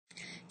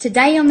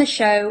Today on the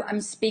show,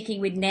 I'm speaking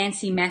with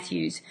Nancy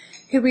Matthews,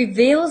 who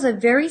reveals a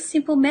very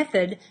simple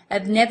method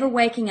of never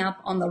waking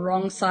up on the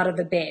wrong side of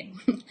the bed.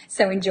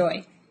 So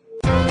enjoy.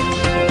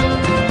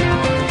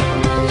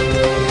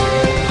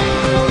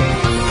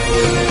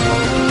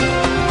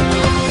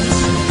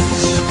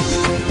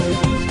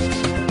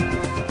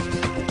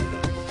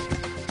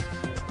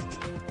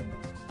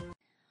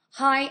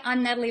 Hi,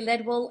 I'm Natalie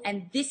Ledwell,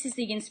 and this is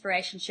The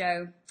Inspiration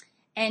Show.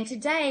 And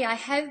today I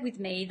have with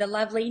me the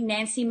lovely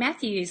Nancy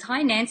Matthews.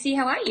 Hi, Nancy.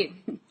 How are you?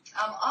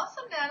 I'm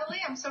awesome,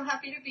 Natalie. I'm so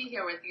happy to be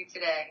here with you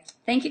today.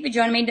 Thank you for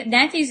joining me.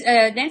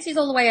 Nancy's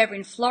all the way over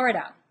in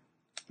Florida,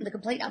 the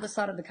complete other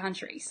side of the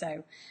country.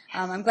 So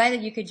I'm glad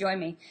that you could join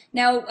me.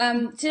 Now,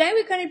 today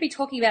we're going to be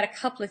talking about a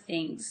couple of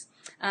things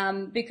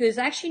because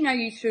I actually know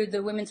you through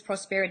the Women's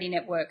Prosperity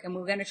Network, and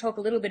we're going to talk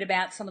a little bit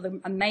about some of the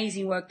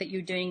amazing work that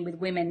you're doing with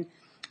women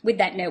with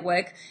that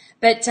network.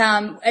 But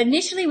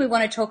initially we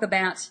want to talk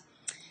about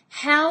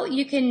how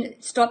you can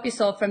stop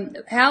yourself from,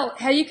 how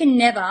you can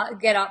never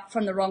get up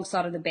from the wrong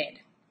side of the bed.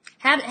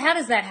 How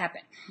does that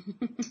happen?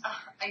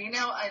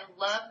 I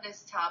love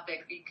this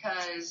topic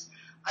because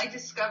I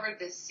discovered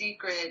this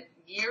secret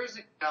years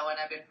ago and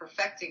I've been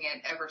perfecting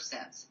it ever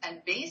since.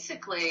 And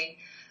basically,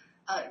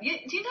 do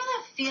you know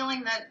that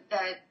feeling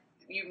that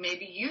you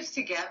maybe used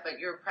to get, but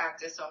you're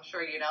practiced, so I'm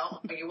sure you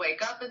don't. When you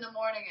wake up in the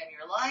morning and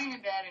you're lying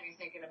in bed and you're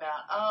thinking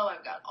about, oh,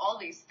 I've got all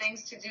these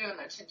things to do, and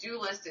the to-do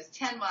list is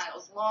 10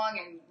 miles long,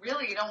 and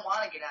really you don't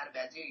want to get out of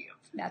bed, do you?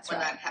 That's when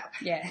right. That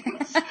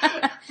happens.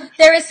 Yeah.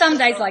 There are some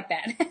days like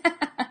that.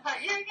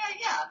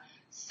 Yeah.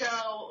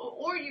 So,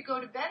 or you go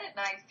to bed at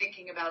night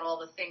thinking about all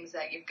the things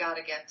that you've got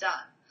to get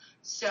done.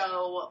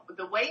 So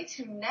the way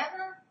to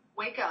never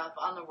wake up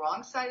on the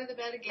wrong side of the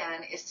bed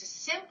again is to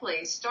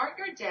simply start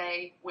your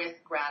day with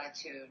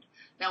gratitude.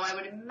 Now, I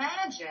would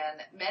imagine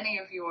many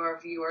of your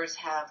viewers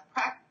have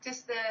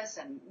practiced this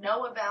and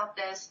know about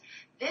this.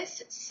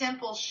 This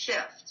simple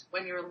shift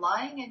when you're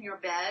lying in your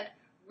bed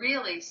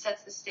really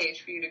sets the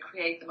stage for you to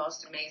create the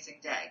most amazing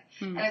day.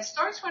 And it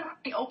starts when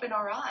we open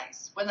our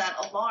eyes, when that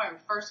alarm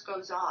first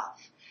goes off.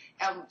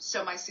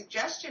 So my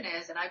suggestion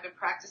is, and I've been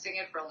practicing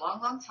it for a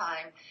long, long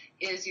time,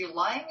 is you're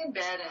lying in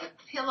bed and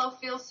the pillow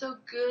feels so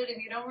good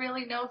and you don't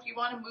really know if you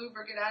want to move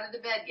or get out of the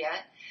bed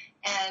yet.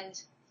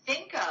 And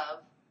think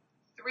of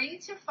 3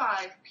 to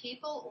 5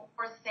 people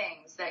or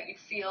things that you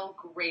feel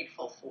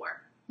grateful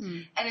for.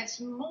 And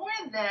it's more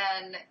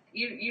than,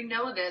 you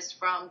know this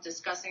from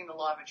discussing the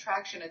law of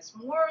attraction, it's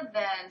more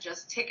than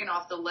just ticking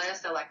off the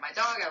list. I like my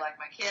dog, I like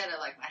my kid, I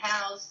like my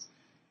house.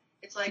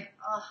 It's like,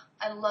 oh,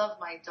 I love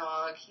my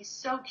dog. He's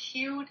so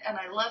cute, and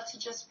I love to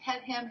just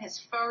pet him. His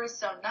fur is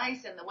so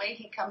nice, and the way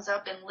he comes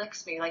up and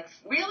licks me, like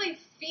really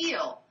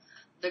feel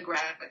the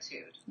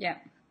gratitude. Yeah.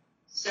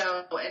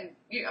 So, and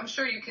I'm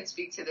sure you can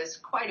speak to this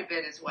quite a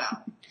bit as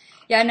well.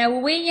 Yeah, no,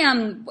 we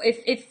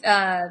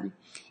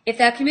if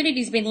our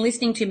community's been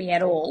listening to me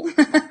at all,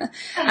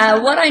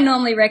 what I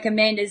normally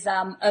recommend is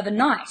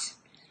overnight,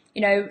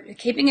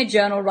 keeping a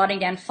journal, writing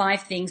down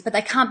 5 things, but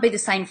they can't be the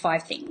same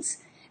 5 things.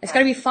 It's got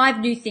to be 5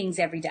 new things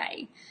every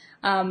day.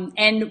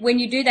 And when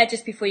you do that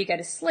just before you go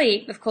to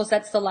sleep, of course,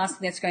 that's the last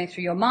thing that's going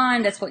through your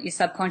mind. That's what your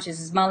subconscious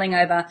is mulling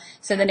over.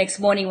 So the next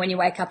morning when you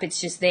wake up, it's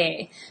just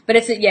there. But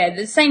it's,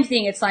 the same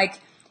thing. It's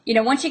like,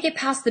 once you get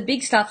past the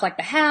big stuff like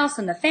the house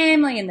and the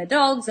family and the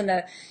dogs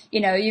and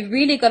you've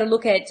really got to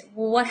look at,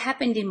 well, what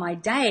happened in my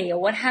day or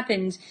what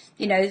happened,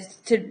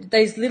 to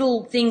those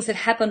little things that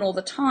happen all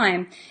the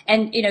time.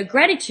 And,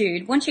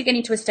 gratitude, once you get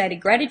into a state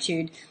of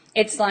gratitude,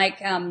 it's like,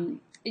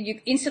 you're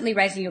instantly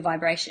raising your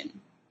vibration.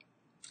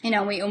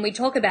 And we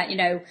talk about,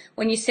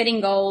 when you're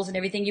setting goals and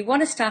everything, you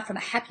want to start from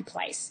a happy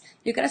place.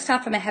 You've got to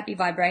start from a happy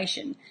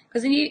vibration.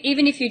 Because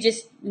even if you're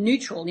just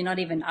neutral, you're not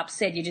even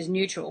upset, you're just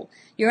neutral,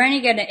 you're only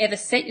going to ever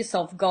set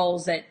yourself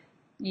goals that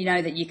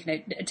that you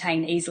can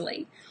attain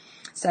easily.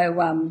 So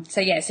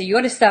you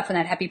got to start from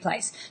that happy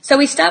place. So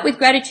we start with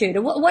gratitude.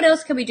 And what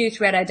else can we do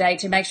throughout our day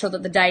to make sure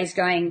that the day is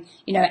going,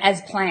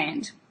 as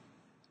planned?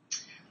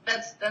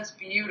 That's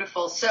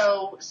beautiful.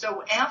 So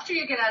after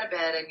you get out of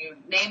bed and you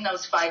name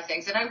those 5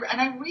 things, and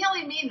I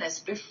really mean this,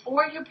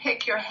 before you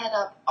pick your head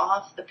up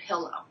off the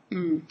pillow,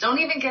 don't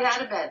even get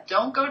out of bed.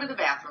 Don't go to the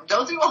bathroom.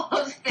 Don't do all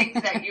those things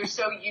that you're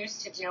so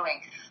used to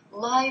doing.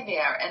 Lie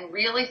there and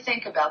really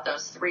think about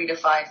those 3 to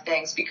 5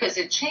 things because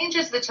it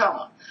changes the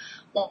tone.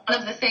 One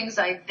of the things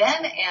I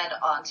then add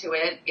onto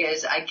it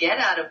is I get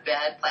out of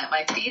bed, plant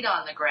my feet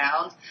on the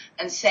ground,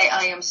 and say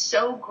I am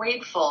so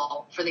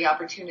grateful for the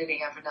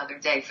opportunity of another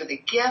day, for the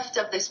gift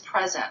of this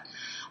present.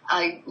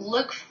 I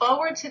look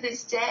forward to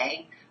this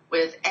day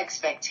with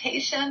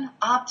expectation,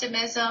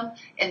 optimism,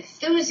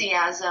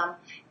 enthusiasm,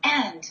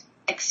 and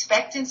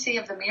expectancy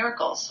of the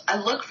miracles. I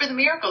look for the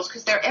miracles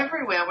because they're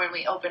everywhere when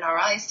we open our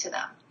eyes to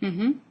them.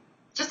 Mm-hmm.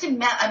 Just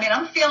imagine,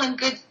 I'm feeling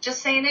good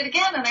just saying it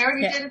again, and I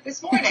already did it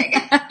this morning.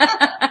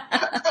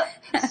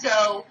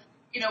 So,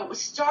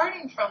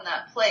 starting from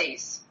that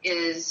place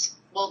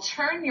will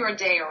turn your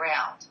day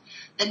around.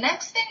 The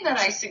next thing that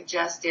I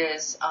suggest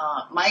is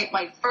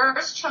my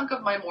first chunk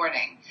of my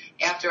morning,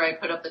 after I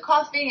put up the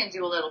coffee and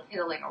do a little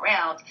piddling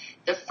around,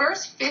 the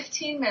first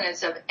 15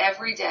 minutes of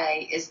every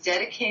day is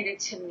dedicated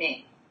to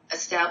me,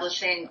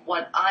 establishing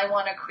what I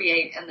want to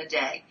create in the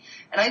day.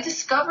 And I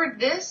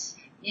discovered this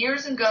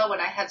years ago when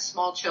I had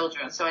small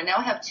children. So I now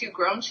have 2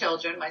 grown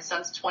children. My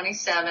son's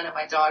 27 and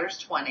my daughter's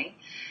 20.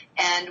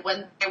 And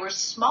when they were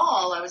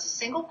small, I was a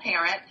single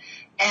parent.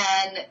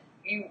 And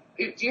do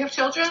you have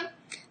children?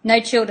 No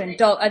children,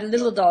 a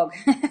little dog.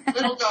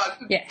 Little dog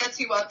who Yeah. gets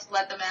you up to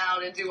let them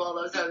out and do all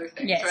those other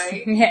things, Yes.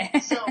 right? Yeah.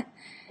 So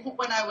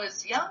when I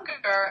was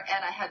younger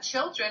and I had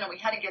children and we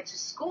had to get to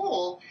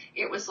school,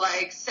 it was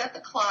like, set the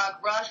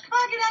clock, rush, come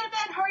on, get out of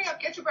bed, hurry up,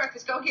 get your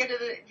breakfast, go get to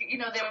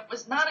there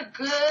was not a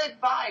good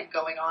vibe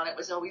going on. It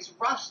was always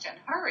rushed and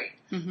hurried.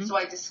 Mm-hmm. So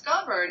I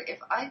discovered if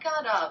I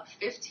got up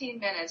 15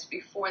 minutes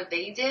before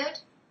they did,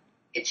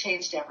 it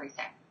changed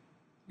everything.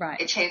 Right.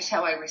 It changed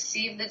how I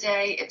received the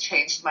day. It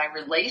changed my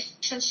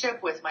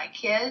relationship with my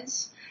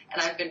kids.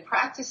 And I've been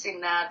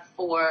practicing that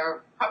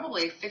for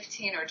probably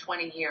 15 or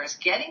 20 years,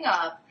 getting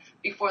up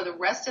before the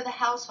rest of the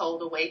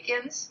household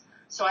awakens.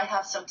 So I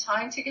have some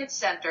time to get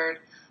centered.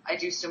 I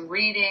do some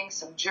reading,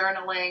 some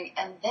journaling,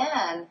 and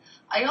then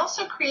I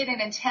also create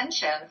an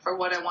intention for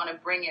what I want to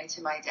bring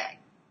into my day.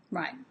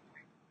 Right.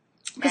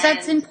 Because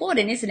that's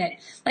important, isn't it?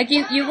 Like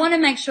you want to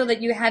make sure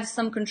that you have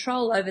some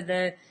control over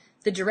the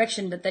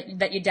direction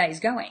that your day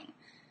is going.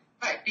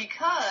 Right,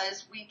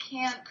 because we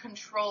can't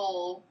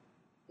control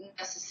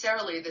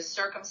necessarily the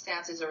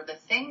circumstances or the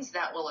things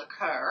that will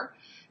occur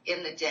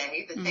in the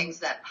day, the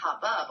things that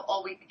pop up.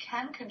 All we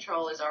can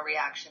control is our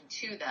reaction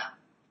to them.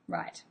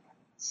 Right.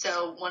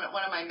 So one of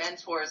my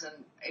mentors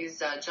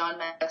is John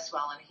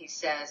Maxwell, and he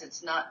says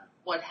it's not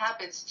what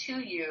happens to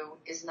you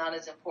is not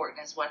as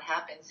important as what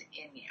happens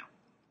in you.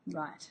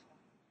 Right.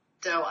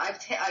 So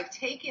I've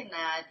taken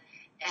that.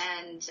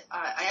 And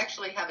I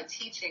actually have a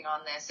teaching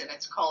on this, and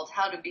it's called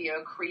How to Be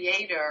a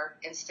Creator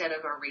Instead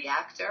of a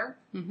Reactor.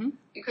 Mm-hmm.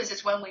 Because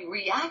it's when we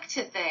react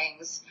to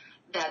things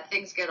that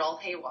things get all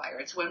haywire.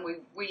 It's when we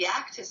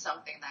react to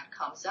something that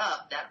comes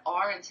up that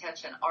our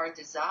intention, our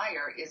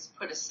desire is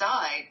put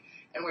aside,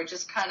 and we're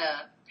just kind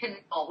of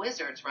pinball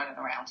wizards running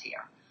around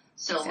here.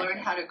 So Exactly. Learn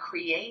how to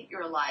create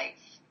your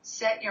life,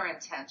 set your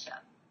intention.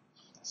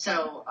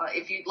 So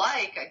if you'd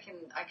like,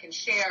 I can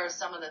share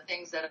some of the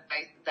things that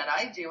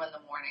I do in the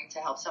morning to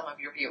help some of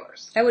your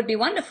viewers. That would be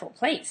wonderful,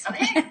 please.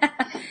 Okay.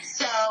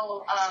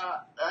 So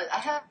I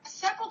have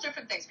several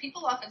different things.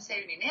 People often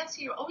say to me,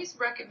 Nancy, you're always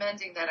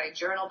recommending that I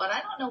journal, but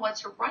I don't know what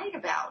to write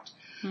about.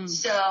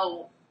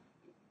 So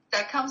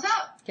that comes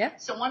up. Yeah.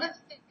 So one of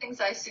the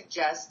things I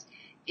suggest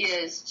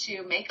is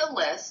to make a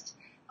list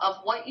of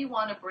what you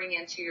want to bring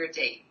into your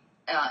day,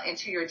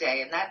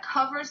 and that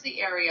covers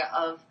the area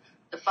of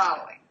the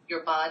following: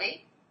 your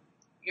body,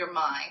 your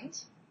mind,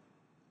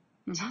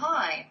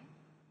 time,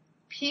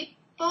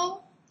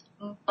 people,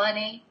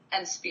 money,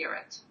 and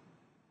spirit.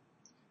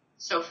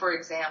 So, for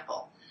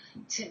example,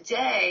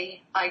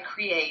 today I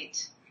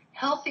create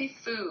healthy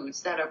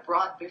foods that are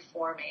brought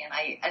before me,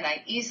 and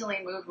I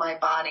easily move my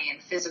body in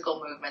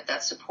physical movement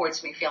that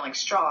supports me feeling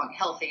strong,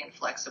 healthy, and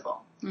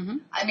flexible. Mm-hmm.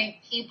 I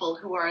meet people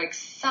who are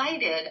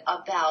excited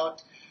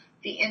about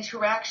the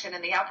interaction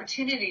and the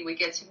opportunity we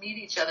get to meet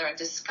each other and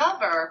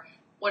discover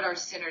what our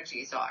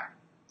synergies are.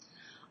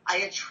 I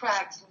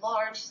attract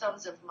large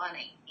sums of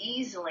money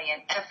easily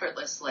and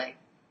effortlessly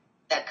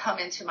that come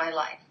into my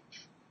life.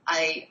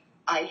 I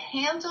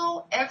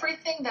handle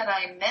everything that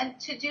I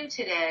meant to do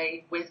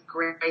today with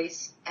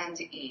grace and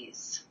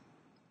ease.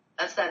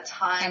 That's that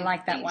time. I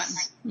like that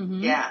piece. one.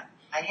 Mm-hmm. Yeah.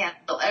 I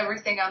handle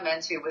everything I'm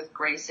meant to with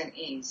grace and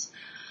ease.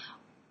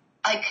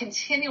 I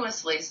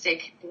continuously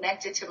stay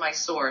connected to my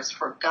source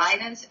for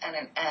guidance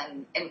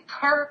and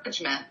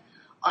encouragement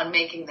on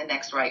making the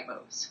next right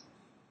moves.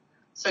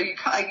 So you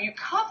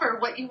cover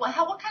what you want.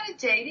 What kind of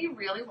day do you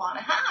really want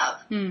to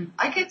have?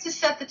 I get to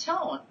set the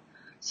tone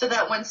so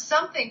that when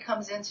something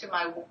comes into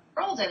my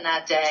world in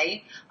that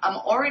day, I'm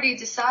already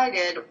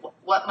decided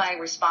what my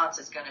response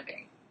is going to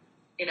be.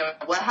 You know,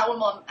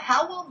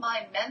 how will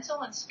my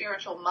mental and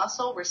spiritual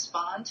muscle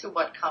respond to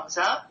what comes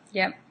up?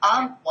 Yep.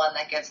 I'm the one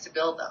that gets to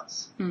build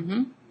those.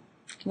 Mm-hmm.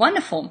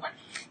 Wonderful.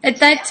 And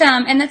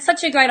that's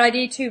such a great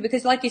idea too,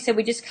 because like you said,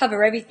 we just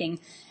cover everything.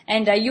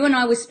 And you and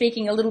I were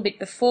speaking a little bit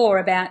before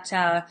about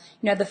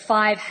the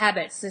 5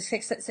 habits,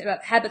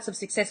 habits of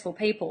successful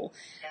people,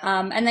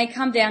 and they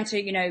come down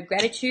to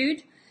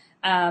gratitude,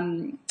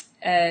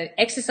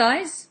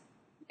 exercise,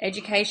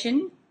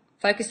 education,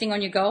 focusing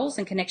on your goals,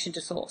 and connection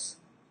to source.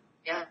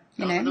 Yeah.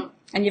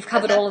 And you've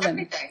covered all of them.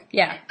 Everything.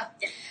 Yeah.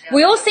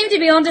 We all seem to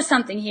be onto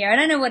something here. I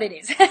don't know what it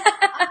is. And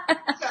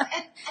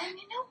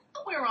you know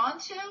what we're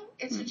onto?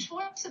 It's a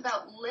choice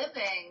about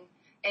living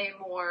a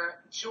more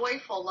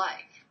joyful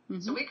life.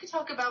 Mm-hmm. So we could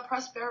talk about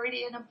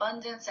prosperity and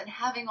abundance and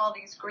having all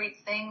these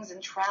great things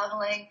and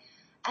traveling.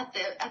 At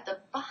the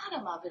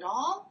bottom of it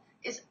all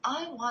is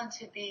I want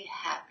to be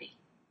happy.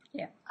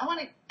 Yeah.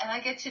 And I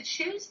get to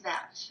choose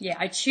that. Yeah,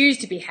 I choose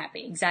to be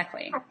happy.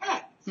 Exactly.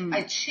 Correct.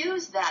 I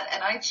choose that,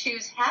 and I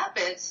choose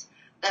habits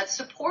that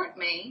support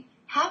me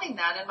having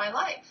that in my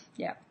life.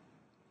 Yeah.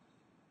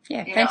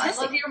 Yeah, You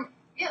fantastic. know, I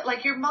love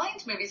like your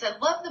mind movies. I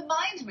love the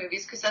mind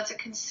movies because that's a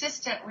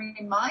consistent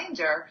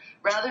reminder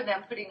rather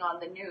than putting on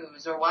the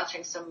news or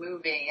watching some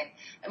movie. And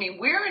I mean,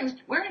 we're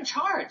in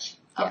charge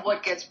of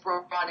what gets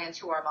brought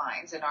into our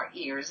minds and our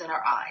ears and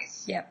our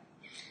eyes. Yeah.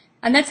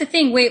 And that's the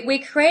thing.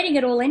 We're creating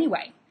it all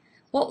anyway.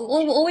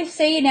 All we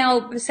see in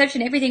our research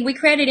and everything, we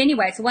create it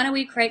anyway. So why don't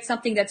we create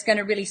something that's going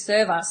to really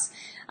serve us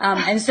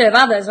and serve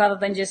others rather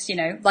than just, you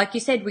know, like you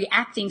said,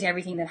 reacting to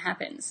everything that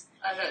happens.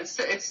 I know,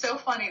 it's so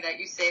funny that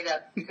you say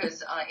that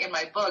because in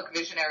my book,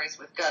 Visionaries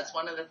with Guts,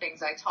 one of the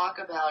things I talk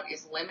about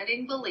is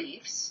limiting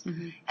beliefs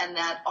and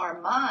that our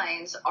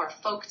minds are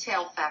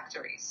folktale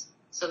factories.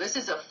 So this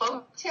is a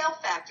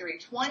folktale factory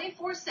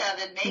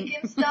 24/7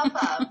 making stuff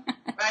up,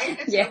 right?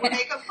 And so we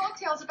make up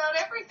folktales about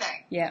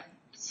everything. Yeah.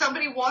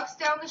 Somebody walks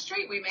down the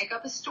street, we make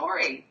up a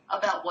story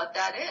about what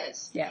that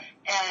is. Yeah.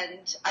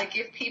 And I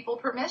give people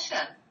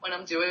permission when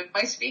I'm doing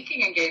my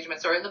speaking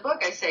engagements or in the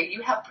book. I say,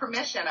 you have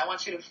permission. I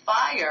want you to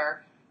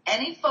fire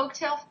any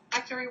folktale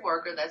factory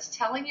worker that's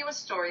telling you a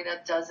story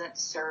that doesn't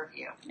serve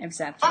you.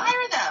 Exactly.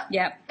 Fire them.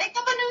 Yeah. Make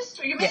up a new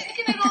story. You're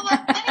making it all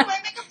up anyway.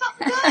 Make up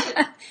something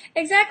good.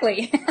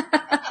 Exactly.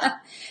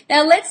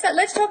 Now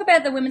let's talk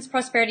about the Women's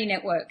Prosperity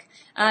Network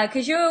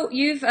because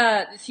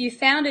you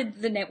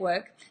founded the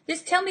network.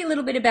 Just tell me a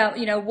little bit about,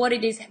 you know, what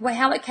it is,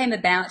 how it came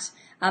about,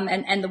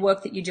 and the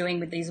work that you're doing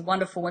with these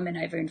wonderful women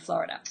over in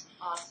Florida.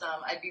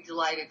 Awesome. I'd be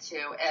delighted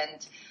to.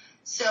 And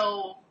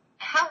so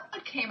how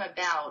it came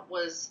about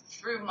was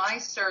through my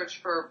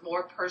search for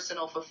more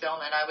personal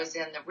fulfillment. I was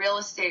in the real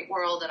estate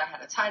world and I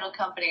had a title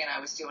company and I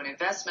was doing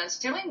investments,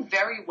 doing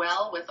very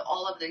well with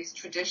all of these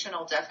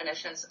traditional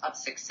definitions of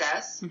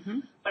success.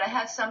 But I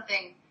had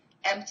something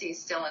empty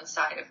still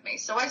inside of me.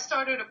 So I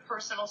started a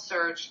personal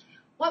search.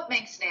 What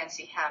makes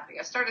Nancy happy?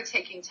 I started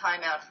taking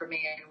time out for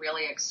me and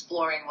really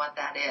exploring what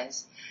that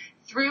is.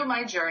 Through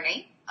my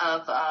journey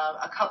of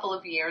a couple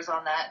of years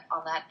on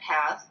that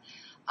path,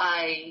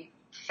 I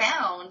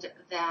found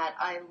that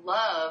I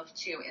love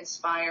to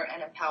inspire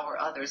and empower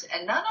others,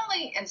 and not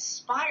only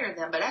inspire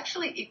them, but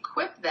actually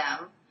equip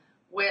them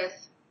with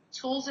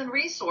tools and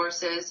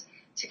resources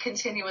to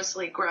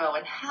continuously grow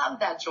and have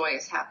that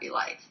joyous, happy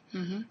life.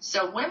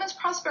 So Women's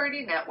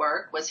Prosperity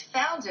Network was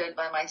founded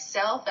by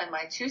myself and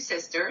my two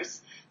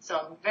sisters. So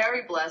I'm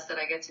very blessed that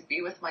I get to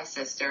be with my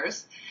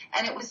sisters.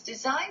 And it was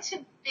designed to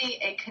be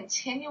a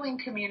continuing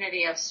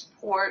community of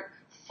support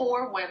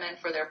for women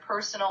for their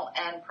personal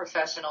and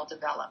professional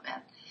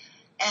development.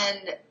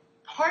 And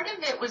part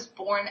of it was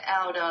born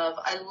out of,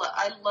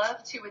 I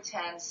love to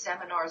attend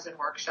seminars and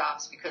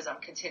workshops because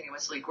I'm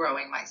continuously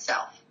growing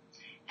myself.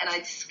 And I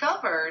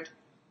discovered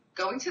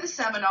going to the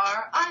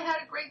seminar, I had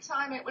a great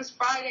time. It was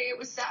Friday, it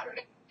was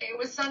Saturday, it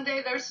was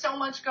Sunday. There's so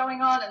much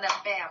going on. And then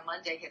bam,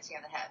 Monday hits you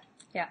in the head.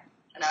 Yeah.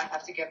 And I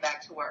have to get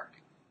back to work.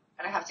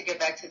 And I have to get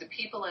back to the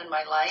people in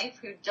my life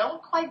who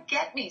don't quite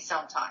get me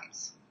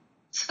sometimes.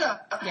 So,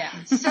 you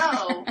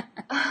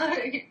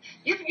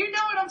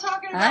know what I'm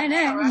talking about. I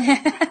know. Now,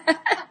 right?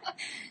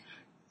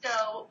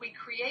 So we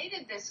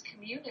created this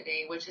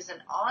community, which is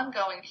an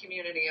ongoing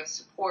community of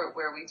support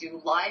where we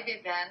do live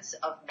events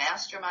of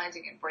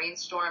masterminding and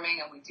brainstorming,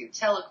 and we do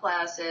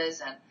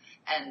teleclasses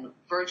and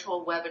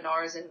virtual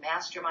webinars and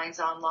masterminds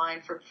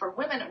online for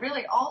women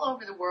really all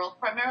over the world,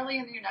 primarily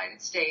in the United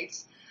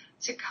States,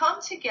 to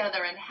come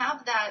together and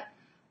have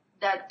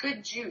that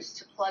good juice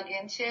to plug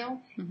into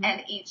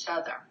and each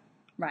other.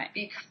 Right.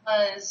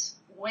 Because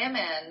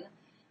women,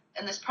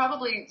 and this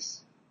probably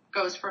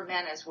goes for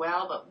men as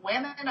well, but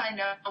women, I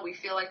know we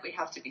feel like we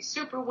have to be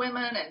super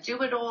women and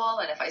do it all,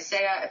 and if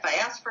I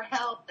ask for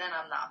help, then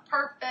I'm not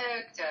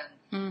perfect,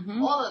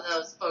 and all of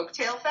those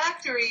folktale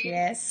factories.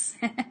 Yes.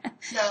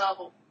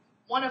 So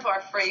one of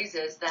our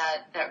phrases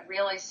that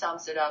really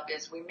sums it up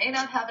is, we may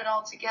not have it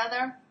all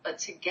together, but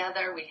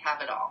together we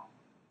have it all.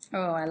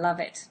 Oh, I love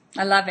it.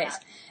 I love it.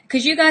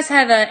 Because you guys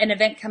have an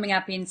event coming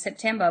up in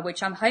September,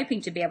 which I'm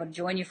hoping to be able to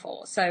join you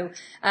for. So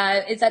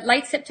is that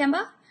late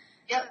September?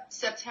 Yep,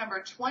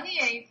 September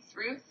 28th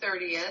through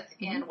 30th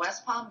in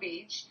West Palm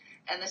Beach.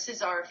 And this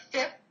is our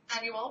 5th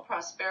annual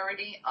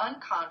Prosperity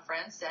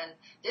Unconference. And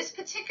this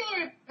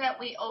particular event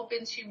we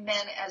open to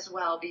men as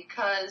well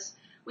because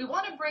we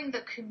want to bring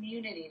the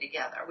community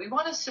together. We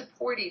want to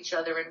support each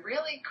other and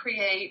really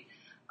create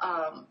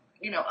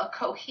a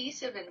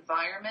cohesive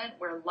environment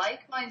where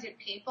like-minded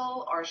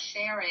people are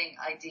sharing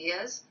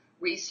ideas,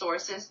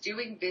 resources,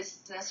 doing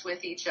business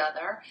with each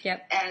other.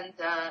 Yep. And,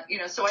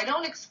 so I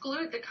don't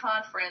exclude the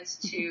conference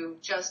to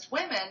just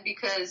women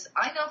because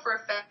I know for a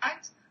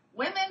fact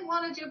women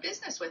want to do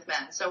business with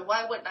men. So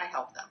why wouldn't I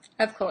help them?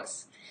 Of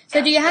course.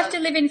 So do you have to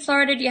live in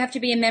Florida? Do you have to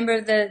be a member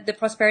of the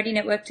Prosperity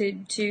Network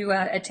to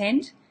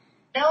attend?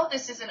 No,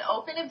 this is an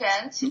open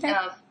event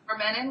for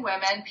men and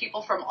women.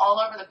 People from all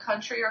over the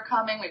country are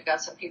coming. We've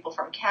got some people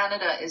from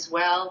Canada as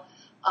well.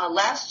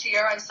 Last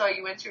year, I saw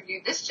you interview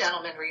this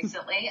gentleman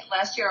recently.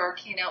 Last year, our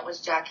keynote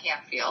was Jack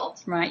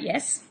Canfield. Right,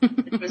 yes.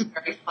 It was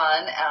very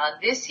fun.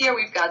 This year,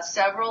 we've got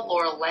several.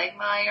 Laura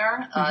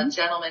Langmeyer, a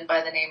gentleman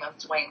by the name of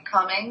Dwayne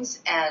Cummings,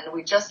 and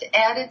we just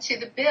added to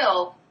the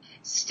bill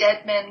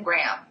Stedman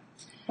Graham.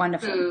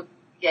 Wonderful.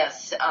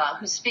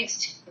 Who speaks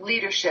to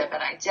leadership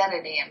and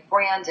identity and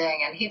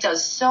branding, and he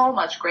does so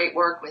much great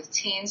work with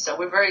teens, so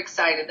we're very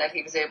excited that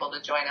he was able to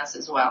join us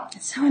as well.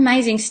 It's so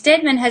amazing.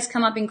 Stedman has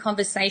come up in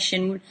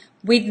conversation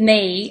with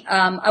me,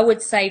 I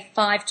would say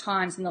 5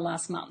 times in the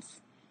last month.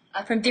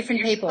 From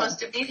different people. You're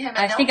supposed to meet him.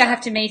 I think I have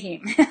to meet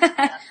him.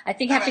 I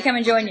think I have to come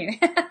and join you.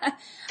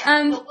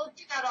 We'll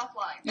do that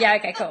offline. Yeah,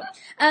 okay, cool.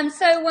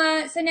 So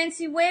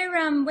Nancy,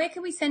 where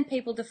can we send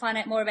people to find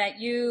out more about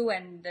you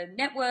and the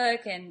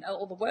network and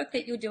all the work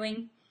that you're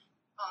doing?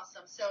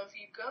 Awesome. So if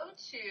you go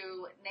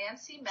to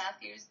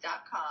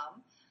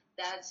nancymatthews.com,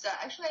 that's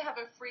actually I have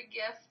a free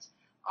gift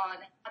on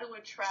how to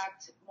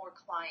attract more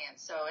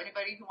clients. So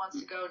anybody who wants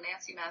to go,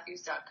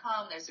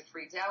 nancymatthews.com, there's a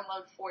free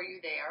download for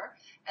you there.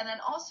 And then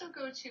also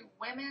go to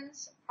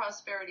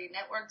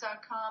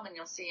womensprosperityNetwork.com, and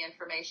you'll see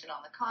information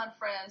on the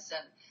conference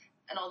and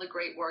all the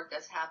great work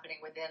that's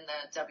happening within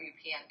the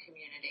WPN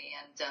community.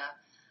 And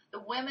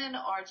the women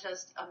are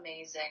just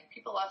amazing.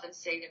 People often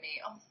say to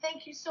me, oh,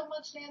 thank you so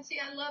much, Nancy.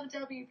 I love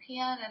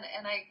WPN.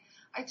 And I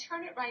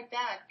turn it right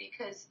back,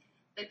 because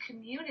the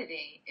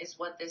community is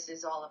what this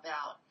is all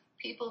about.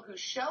 People who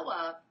show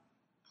up,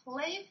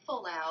 play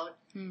full out,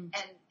 and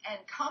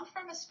come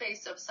from a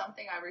space of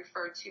something I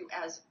refer to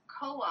as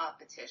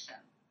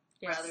co-opetition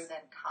rather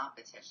than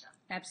competition.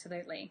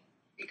 Absolutely.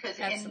 Because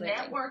in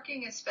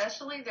networking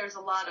especially, there's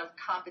a lot of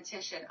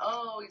competition.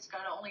 Oh, it's got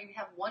to only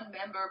have one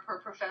member per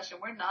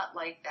profession. We're not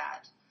like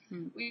that.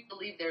 We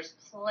believe there's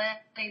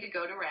plenty to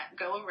go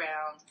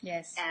around.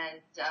 Yes.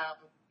 And,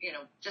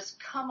 just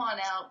come on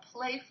out,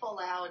 play full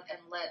out, and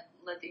let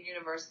the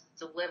universe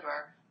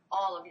deliver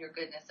all of your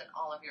goodness and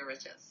all of your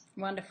riches.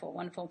 Wonderful,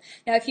 wonderful.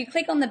 Now, if you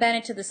click on the banner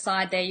to the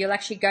side there, you'll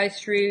actually go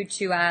through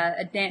to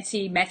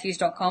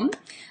nancymatthews.com,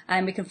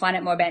 and we can find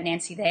out more about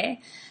Nancy there.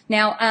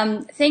 Now,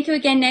 thank you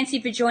again, Nancy,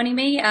 for joining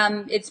me.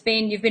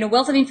 You've been a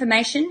wealth of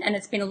information, and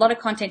it's been a lot of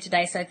content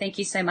today, so thank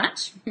you so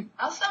much.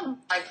 Awesome.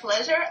 My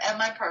pleasure and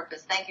my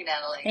purpose. Thank you,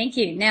 Natalie. Thank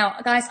you.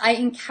 Now, guys, I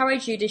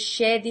encourage you to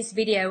share this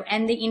video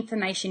and the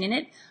information in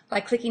it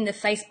by clicking the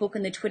Facebook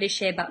and the Twitter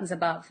share buttons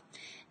above.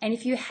 And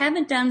if you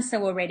haven't done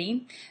so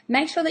already,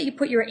 make sure that you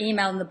put your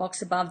email in the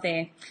box above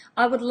there.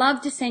 I would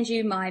love to send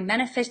you my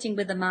Manifesting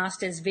with the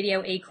Masters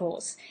video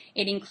e-course.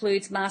 It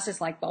includes masters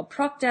like Bob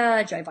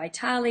Proctor, Joe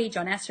Vitale,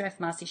 John Assaraf,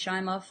 Marcy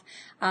Shimoff,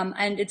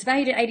 and it's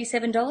valued at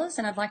 $87,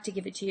 and I'd like to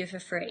give it to you for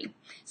free.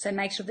 So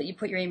make sure that you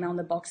put your email in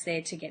the box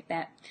there to get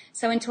that.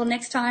 So until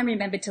next time,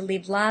 remember to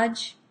live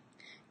large,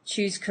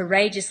 choose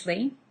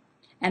courageously,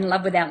 and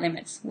love without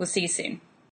limits. We'll see you soon.